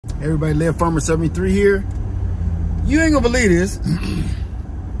Everybody, Live Farmer 73 here. You ain't gonna believe this,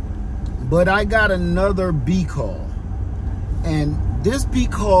 but I got another bee call. And this bee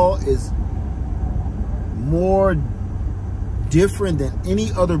call is more different than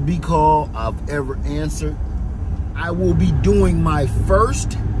any other bee call I've ever answered. I will be doing my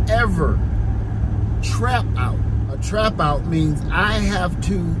first ever trap out. A trap out means I have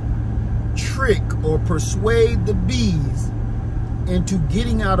to trick or persuade the bees into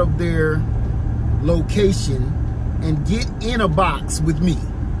getting out of their location and get in a box with me.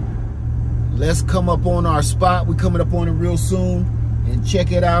 Let's come up on our spot. We're coming up on it real soon and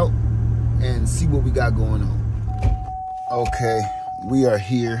check it out and see what we got going on. Okay, we are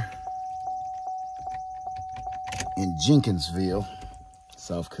here in Jenkinsville,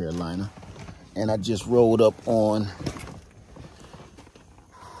 South Carolina, and I just rolled up on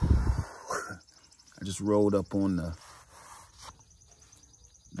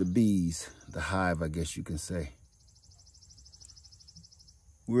the bees, the hive, I guess you can say.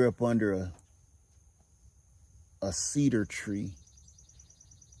 We're up under a cedar tree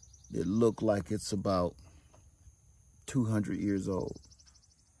that looked like it's about 200 years old.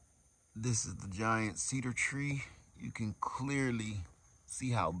 This is the giant cedar tree. You can clearly see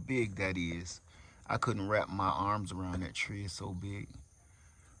how big that is. I couldn't wrap my arms around that tree, it's so big.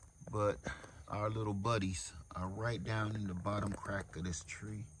 But our little buddies are right down in the bottom crack of this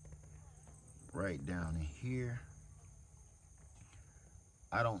tree. Right down in here.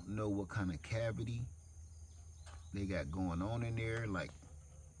 I don't know what kind of cavity they got going on in there, like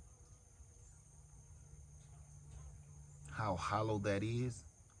how hollow that is,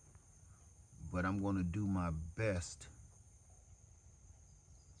 but I'm gonna do my best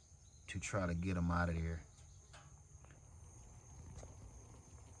to try to get them out of there.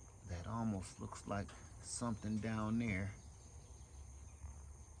 That almost looks like something down there,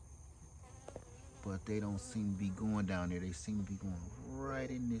 but they don't seem to be going down there. They seem to be going right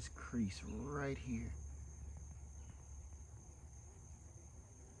in this crease right here.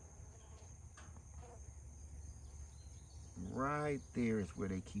 Right there is where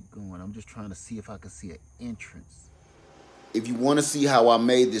they keep going. I'm just trying to see if I can see an entrance. If you want to see how I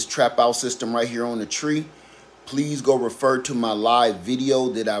made this trap out system right here on the tree, please go refer to my live video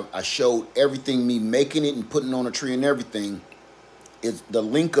that I showed everything, me making it and putting it on a tree and everything. The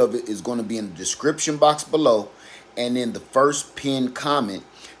link of it is going to be in the description box below and in the first pinned comment.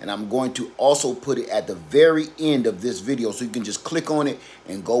 And I'm going to also put it at the very end of this video, so you can just click on it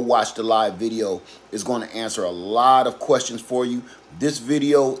and go watch the live video. It's going to answer a lot of questions for you. This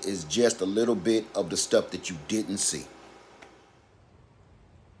video is just a little bit of the stuff that you didn't see.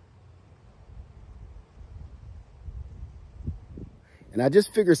 And I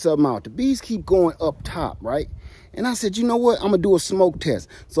just figured something out. The bees keep going up top, right? And I said, you know what? I'm going to do a smoke test.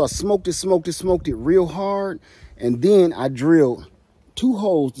 So I smoked it real hard. And then I drilled 2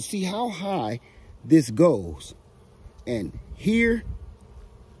 holes to see how high this goes. And here,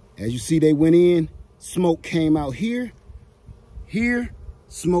 as you see, they went in. Smoke came out here. Here,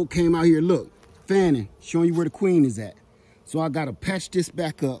 smoke came out here. Look, fanning, showing you where the queen is at. So I got to patch this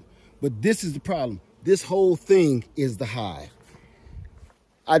back up. But this is the problem. This whole thing is the hive.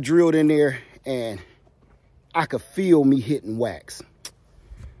 I drilled in there and I could feel me hitting wax.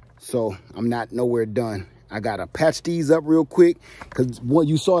 So I'm not nowhere done. I gotta patch these up real quick, because what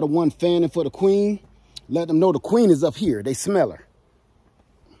you saw, the one fanning for the queen, let them know the queen is up here. They smell her.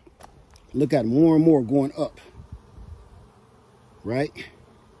 Look at more and more going up, right?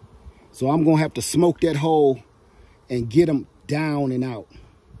 So I'm gonna have to smoke that hole and get them down and out.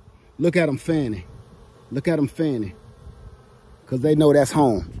 Look at them fanning. Look at them fanning, because they know that's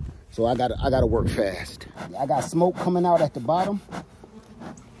home. So I gotta work fast. I got smoke coming out at the bottom.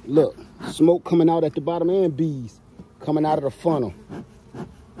 Look, smoke coming out at the bottom and bees coming out of the funnel.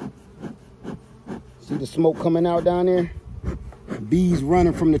 See the smoke coming out down there? Bees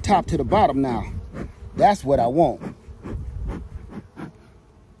running from the top to the bottom now. That's what I want.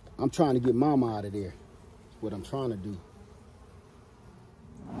 I'm trying to get mama out of there. That's what I'm trying to do.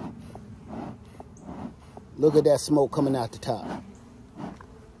 Look at that smoke coming out the top.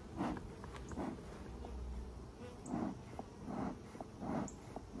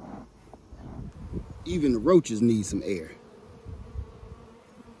 Even the roaches need some air.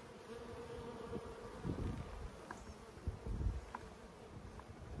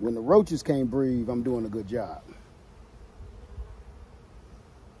 When the roaches can't breathe, I'm doing a good job.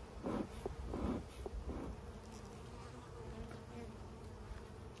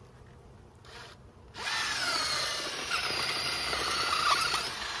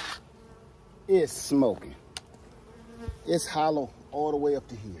 It's smoking. It's hollow all the way up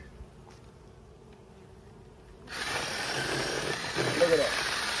to here. Look at that.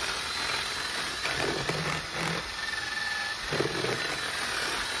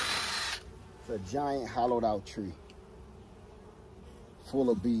 It's a giant hollowed out tree full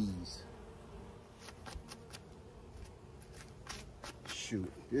of bees.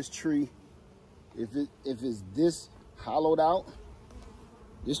 Shoot, this tree, if it's this hollowed out,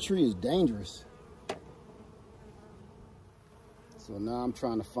 this tree is dangerous. So now I'm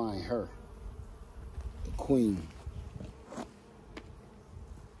trying to find her, the queen.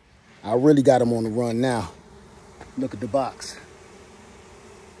 I really got him on the run now. Look at the box.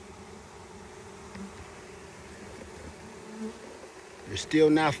 They're still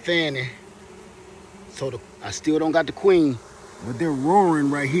not fanning. So I still don't got the queen, but they're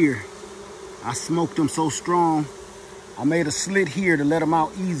roaring right here. I smoked them so strong. I made a slit here to let them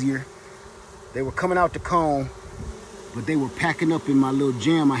out easier. They were coming out the comb, but they were packing up in my little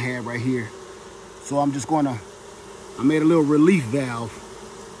jam I had right here. So I made a little relief valve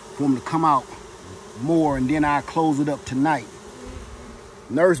for them to come out more, and then I close it up tonight.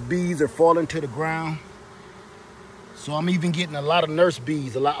 Nurse bees are falling to the ground. So I'm even getting a lot of nurse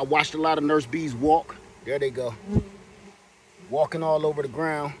bees. I watched a lot of nurse bees walk. There they go. Walking all over the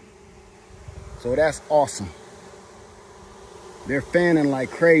ground. So that's awesome. They're fanning like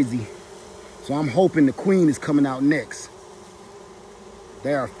crazy. So I'm hoping the queen is coming out next.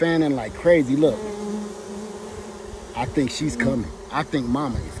 They are fanning like crazy. Look. I think she's coming. I think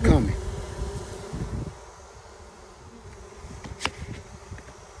mama is coming.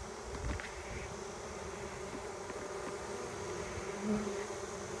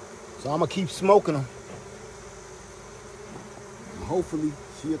 So I'm gonna keep smoking them. And hopefully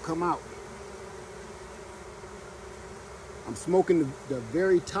she'll come out. I'm smoking the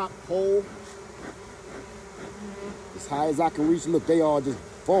very top pole as high as I can reach. Look, they all just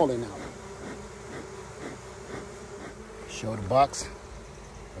falling out. Show the box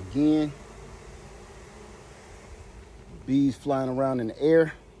again. Bees flying around in the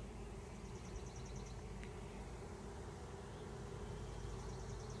air.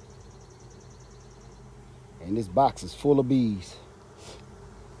 And this box is full of bees.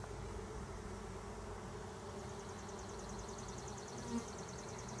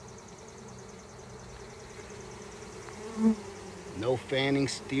 No fanning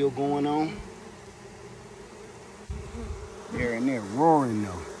still going on. They're roaring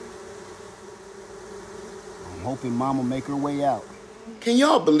though. I'm hoping mama make her way out. Can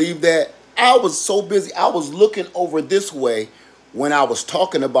y'all believe that? I was so busy. I was looking over this way when I was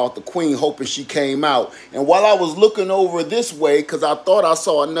talking about the queen, hoping she came out. And while I was looking over this way, because I thought I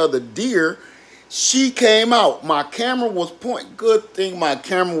saw another deer, she came out. My camera was pointing. Good thing my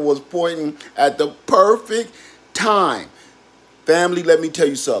camera was pointing at the perfect time. Family, let me tell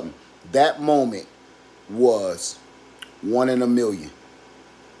you something. That moment was 1 in a million.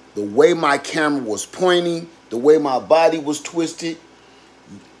 The way my camera was pointing, the way my body was twisted,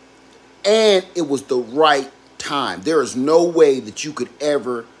 and it was the right time. There is no way that you could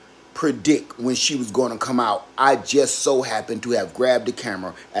ever predict when she was going to come out. I just so happened to have grabbed the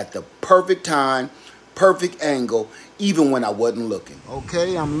camera at the perfect time, perfect angle, even when I wasn't looking.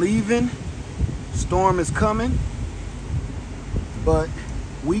 Okay, I'm leaving. Storm is coming. But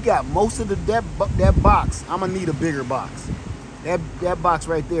we got most of that box. I'm gonna need a bigger box. That box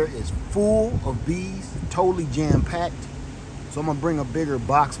right there is full of bees, totally jam-packed. So I'm gonna bring a bigger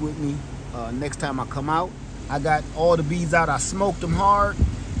box with me next time I come out. I got all the bees out. I smoked them hard,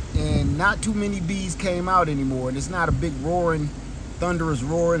 and not too many bees came out anymore. And it's not a big roaring, thunderous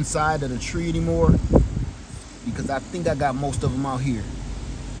roaring side of the tree anymore, because I think I got most of them out here.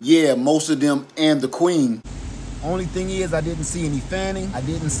 Yeah, most of them and the queen. Only thing is, I didn't see any fanning. I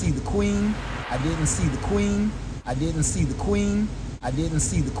didn't see the queen. I didn't see the queen. I didn't see the queen. I didn't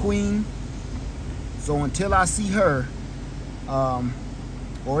see the queen. So until I see her,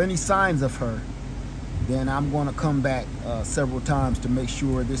 or any signs of her, then I'm going to come back several times to make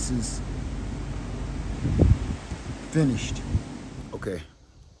sure this is finished. Okay,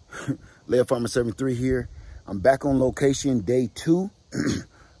 Layer Farmer 73 here. I'm back on location, day 2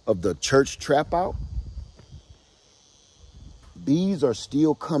 of the church trap out. Bees are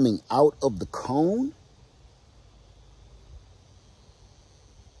still coming out of the cone.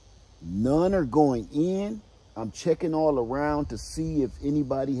 None are going in. I'm checking all around to see if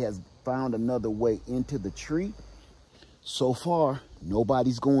anybody has found another way into the tree. So far,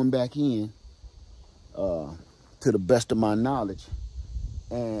 nobody's going back in, to the best of my knowledge.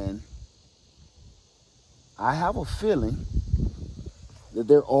 And I have a feeling that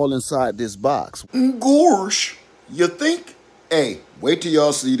they're all inside this box. Gosh, you think? Hey, wait till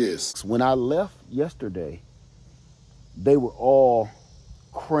y'all see this. When I left yesterday, they were all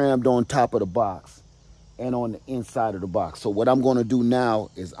crammed on top of the box and on the inside of the box. So what I'm going to do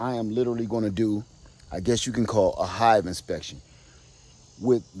now is I am literally going to do, I guess you can call a hive inspection.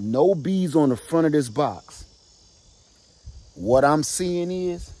 With no bees on the front of this box, what I'm seeing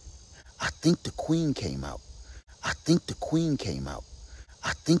is, I think the queen came out. I think the queen came out.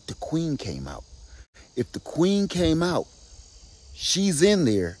 I think the queen came out. If the queen came out, she's in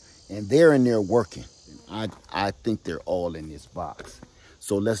there and they're in there working. I think they're all in this box.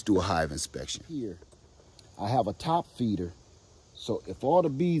 So let's do a hive inspection. Here, I have a top feeder. So if all the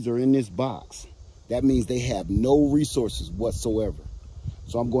bees are in this box, that means they have no resources whatsoever.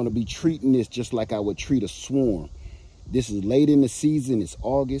 So I'm going to be treating this just like I would treat a swarm. This is late in the season, it's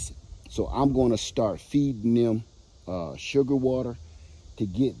August. So I'm going to start feeding them sugar water to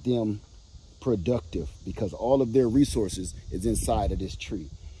get them productive, because all of their resources is inside of this tree.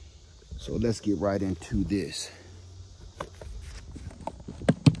 So let's get right into this.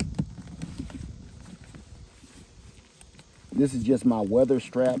 This is just my weather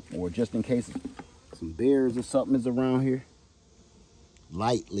strap, or just in case some bears or something is around here.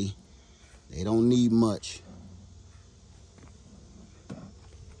 Lightly, they don't need much.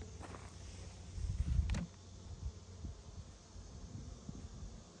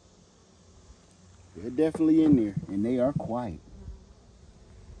 They're definitely in there, and they are quiet.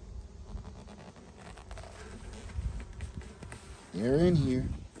 They're in here.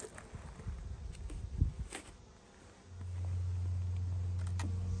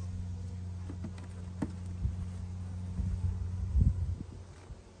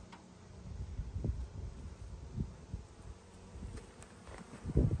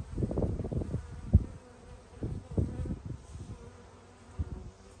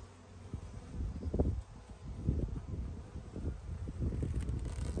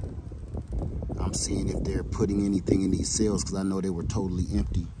 I'm seeing if they're putting anything in these cells, because I know they were totally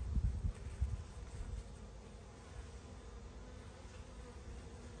empty.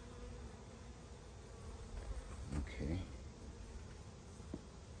 Okay.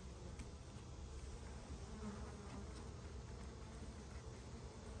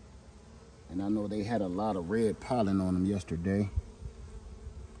 And I know they had a lot of red pollen on them yesterday.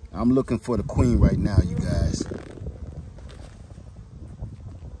 I'm looking for the queen right now, you guys.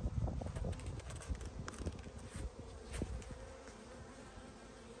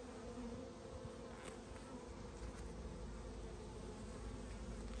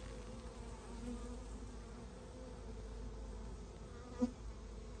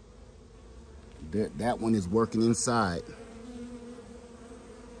 That one is working inside.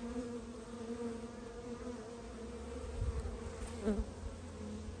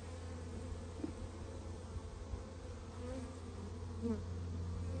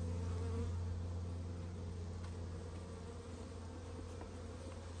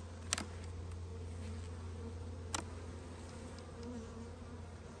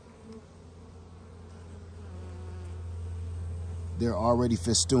 They're already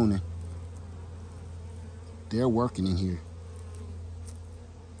festooning. They're working in here.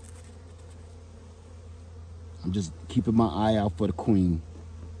 I'm just keeping my eye out for the queen.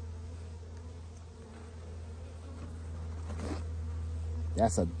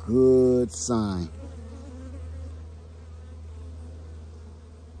 That's a good sign.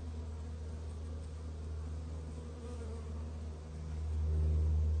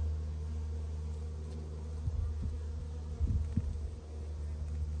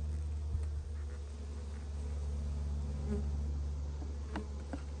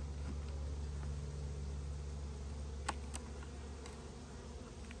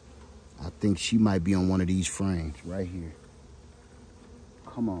 I think she might be on one of these frames right here.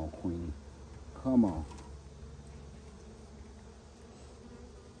 Come on, queen. Come on.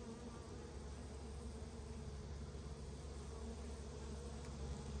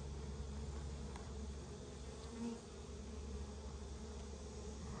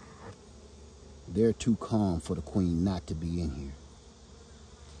 They're too calm for the queen not to be in here.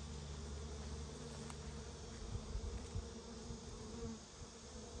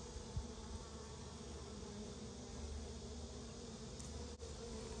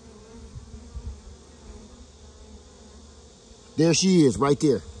 There she is, right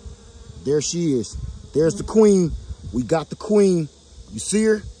there. There she is. There's the queen. We got the queen. You see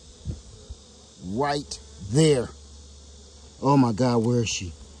her? Right there. Oh my God, where is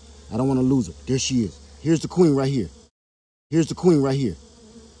she? I don't want to lose her. There she is. Here's the queen right here. Here's the queen right here.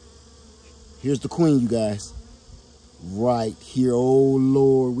 Here's the queen, you guys. Right here. Oh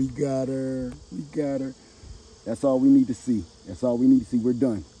Lord, we got her. We got her. That's all we need to see. That's all we need to see. We're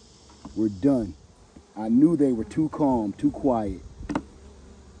done. We're done. I knew they were too calm, too quiet.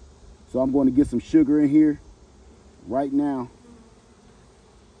 So I'm going to get some sugar in here right now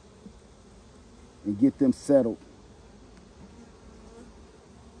and get them settled.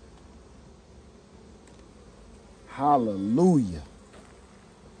 Hallelujah.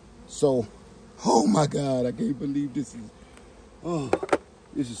 So, oh my God, I can't believe this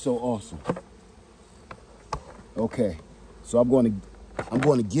is so awesome. Okay, so I'm going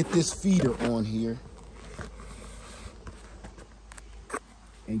to get this feeder on here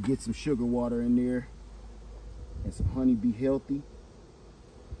and get some sugar water in there and some honeybee healthy.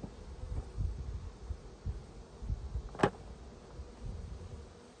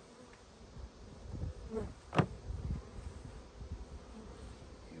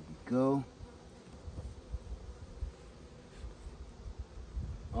 Here we go.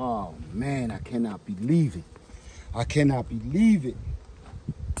 Oh man, I cannot believe it. I cannot believe it.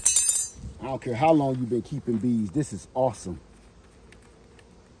 I don't care how long you've been keeping bees. This is awesome.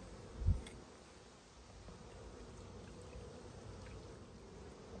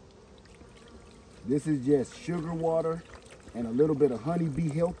 This is just sugar water and a little bit of honeybee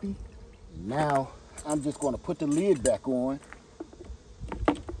healthy. Now, I'm just going to put the lid back on.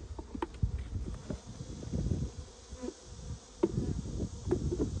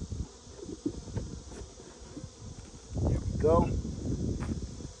 There we go. I'm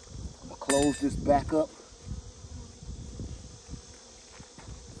going to close this back up.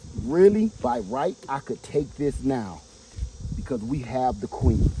 Really, by right, I could take this now because we have the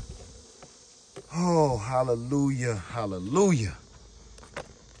queen. Oh, hallelujah, hallelujah.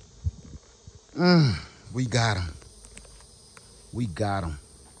 We got him. We got him.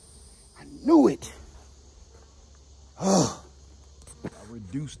 I knew it. Oh. I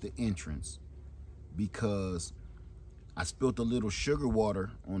reduced the entrance because I spilled a little sugar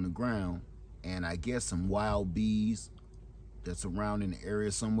water on the ground, and I guess some wild bees that's around in the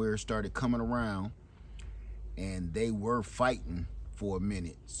area somewhere started coming around, and they were fighting for a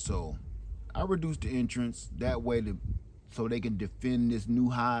minute. So I reduced the entrance that way so they can defend this new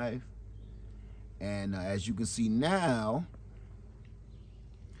hive. And as you can see now,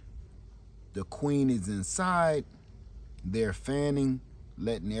 the queen is inside. They're fanning,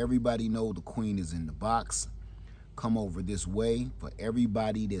 letting everybody know the queen is in the box. Come over this way for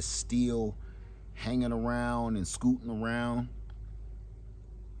everybody that's still hanging around and scooting around.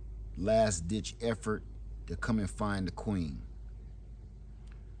 Last ditch effort to come and find the queen.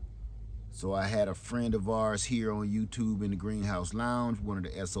 So I had a friend of ours here on YouTube in the Greenhouse Lounge, one of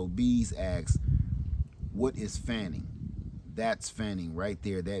the O.Bees, asked, what is fanning? That's fanning right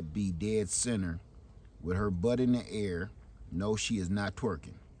there, that bee dead center with her butt in the air. No, she is not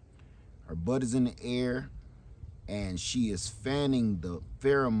twerking. Her butt is in the air and she is fanning the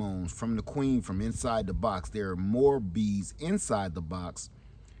pheromones from the queen from inside the box. There are more bees inside the box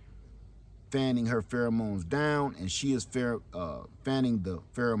fanning her pheromones down, and she is fanning the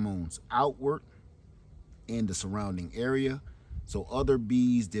pheromones outward in the surrounding area. So other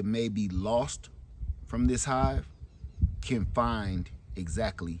bees that may be lost from this hive can find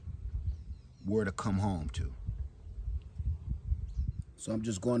exactly where to come home to. So I'm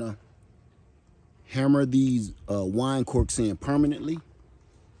just gonna hammer these wine corks in permanently.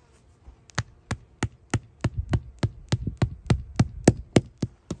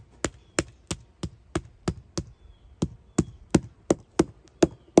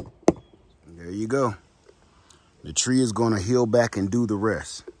 There you go. The tree is gonna heal back and do the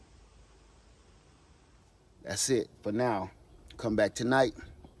rest. That's it for now. Come back tonight.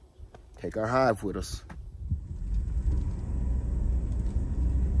 Take our hive with us.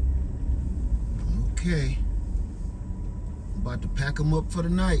 Okay. I'm about to pack them up for the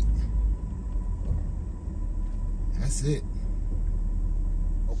night. That's it.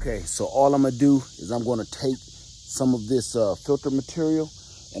 Okay, so all I'm gonna do is I'm gonna take some of this filter material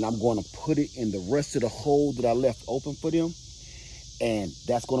and I'm gonna put it in the rest of the hole that I left open for them. And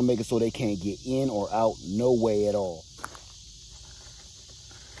that's gonna make it so they can't get in or out, no way at all.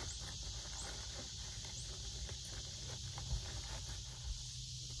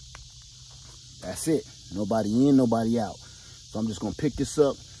 That's it. Nobody in, nobody out. So I'm just gonna pick this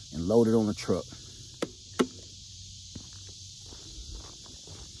up and load it on the truck.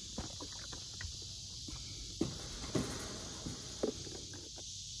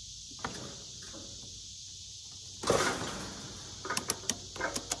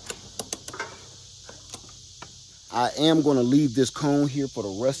 I am going to leave this cone here for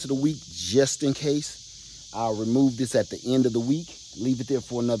the rest of the week just in case. I'll remove this at the end of the week, leave it there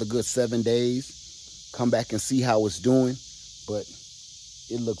for another good 7 days, come back and see how it's doing. But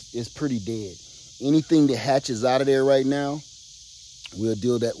it's pretty dead. Anything that hatches out of there right now, we'll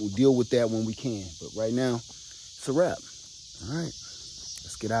deal with that when we can. But right now, it's a wrap. All right,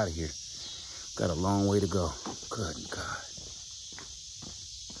 let's get out of here. Got a long way to go. Good God.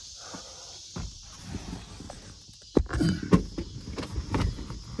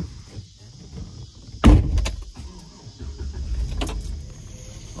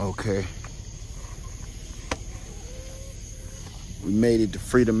 Okay. We made it to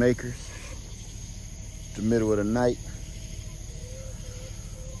Freedom Acres. The middle of the night.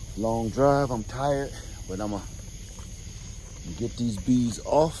 Long drive, I'm tired, but I'm gonna get these bees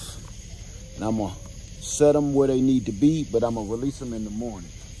off and I'm gonna set them where they need to be, but I'm gonna release them in the morning.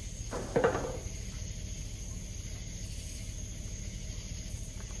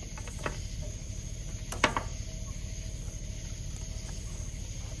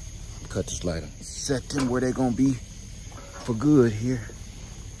 Cut this lighter. Set them where they're gonna be for good here.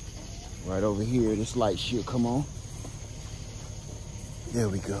 Right over here, this light should come on. There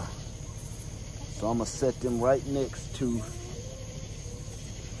we go. So I'm gonna set them right next to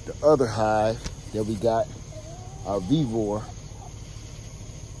the other hive that we got, our Vivor.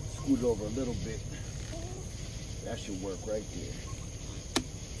 Scoot it over a little bit. That should work right there.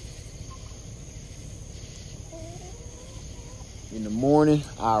 In the morning,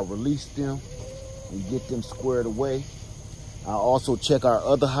 I'll release them and get them squared away. I'll also check our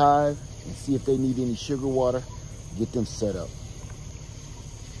other hive and see if they need any sugar water, get them set up.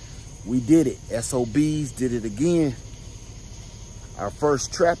 We did it. O.Bees did it again. Our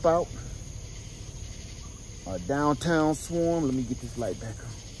first trap out. Our downtown swarm. Let me get this light back on.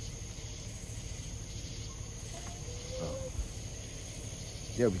 Oh.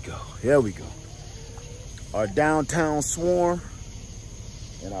 There we go. There we go. Our downtown swarm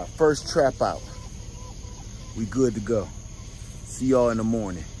and our first trap out. We good to go. See y'all in the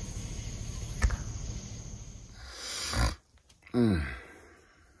morning.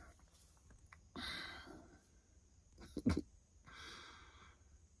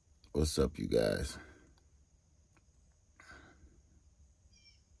 What's up, you guys?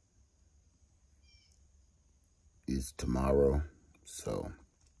 It's tomorrow, so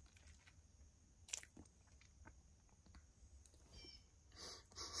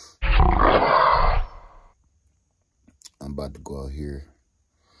I'm about to go out here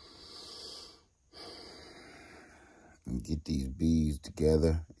and get these bees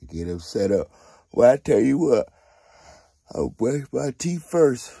together and get them set up. Well, I tell you what, I'll brush my teeth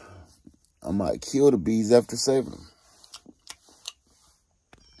first. I might kill the bees after saving them.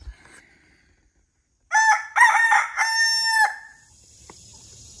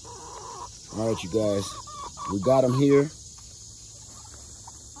 All right, you guys, we got them here. It's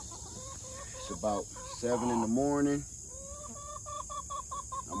about 7 in the morning.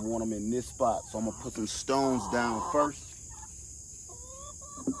 I want them in this spot, so I'm gonna put some stones down first.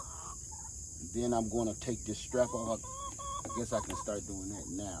 Then I'm gonna take this strap off. I guess I can start doing that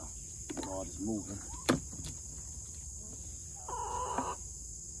now. All this moving.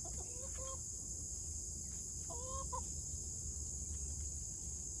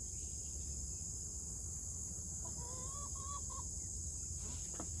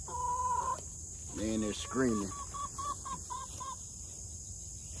 Man, they're screaming.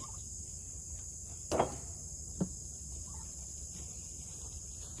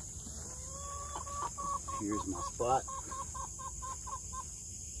 Here's my spot.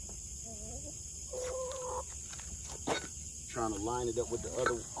 Trying to line it up with the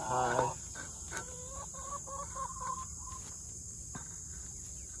other hive.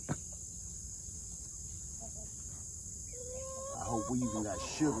 I hope we even got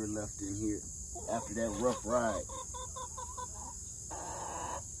sugar left in here after that rough ride.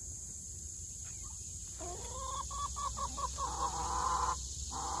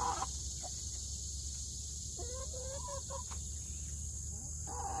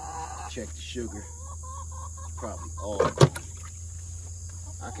 Check the sugar. It's probably all gone.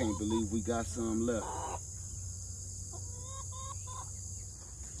 I can't believe we got some left.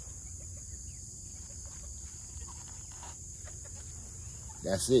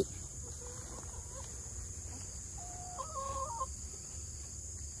 That's it.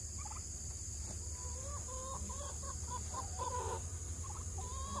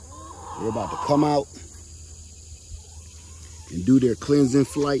 They're about to come out and do their cleansing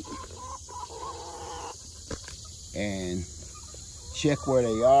flight and check where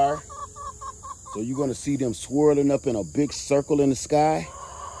they are. So you're gonna see them swirling up in a big circle in the sky.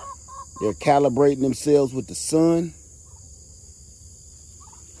 They're calibrating themselves with the sun.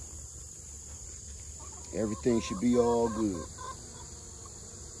 Everything should be all good.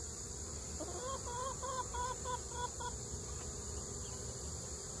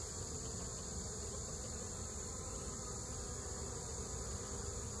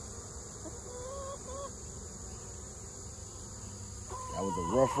 That was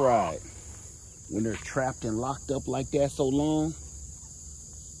a rough ride. When they're trapped and locked up like that so long,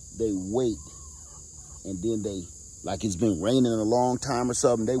 they wait, and then they, like it's been raining a long time or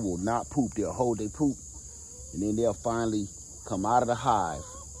something, they will not poop. They'll hold their poop, and then they'll finally come out of the hive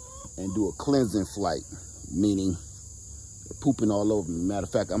and do a cleansing flight, meaning they're pooping all over me. Matter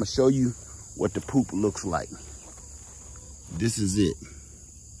of fact, I'm gonna show you what the poop looks like. This is it.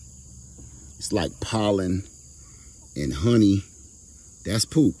 It's like pollen and honey. That's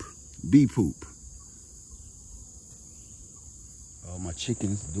poop, bee poop. All my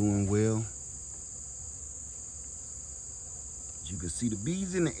chickens doing well. As you can see, the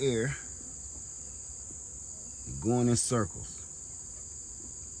bees in the air, they're going in circles.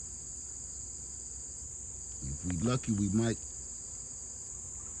 If we lucky, we might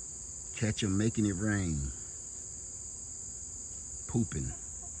catch them making it rain, pooping.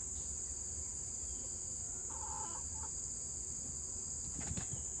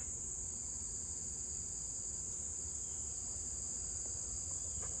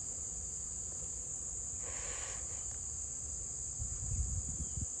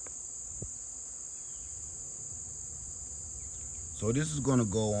 So this is gonna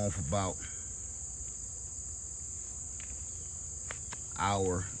go on for about an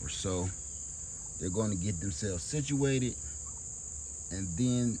hour or so. They're going to get themselves situated, and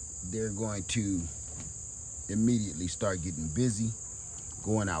then they're going to immediately start getting busy,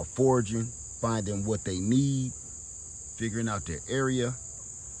 going out foraging, finding what they need, figuring out their area,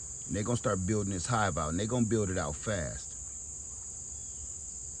 and they're gonna start building this hive out, and they're gonna build it out fast.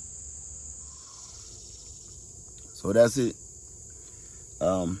 So that's it.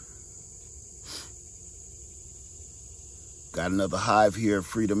 Got another hive here at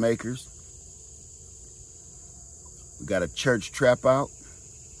Freedom Acres. We got a church trap out,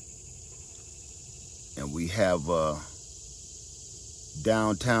 and we have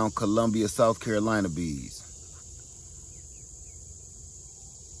downtown Columbia, South Carolina bees.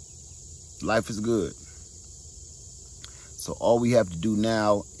 Life is good. So all we have to do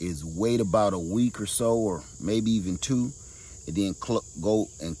now is wait about a week or so, or maybe even 2, and then go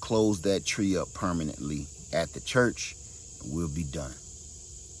and close that tree up permanently at the church, and we'll be done.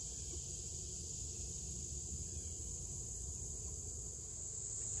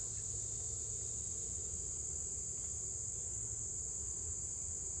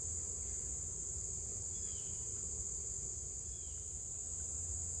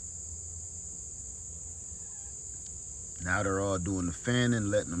 Now they're all doing the fanning,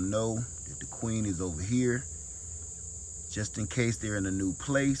 letting them know that the queen is over here, just in case they're in a new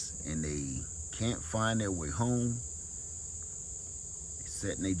place and they can't find their way home. They're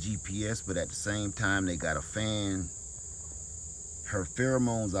setting their GPS, but at the same time, they gotta fan her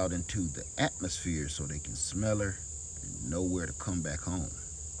pheromones out into the atmosphere so they can smell her and know where to come back home.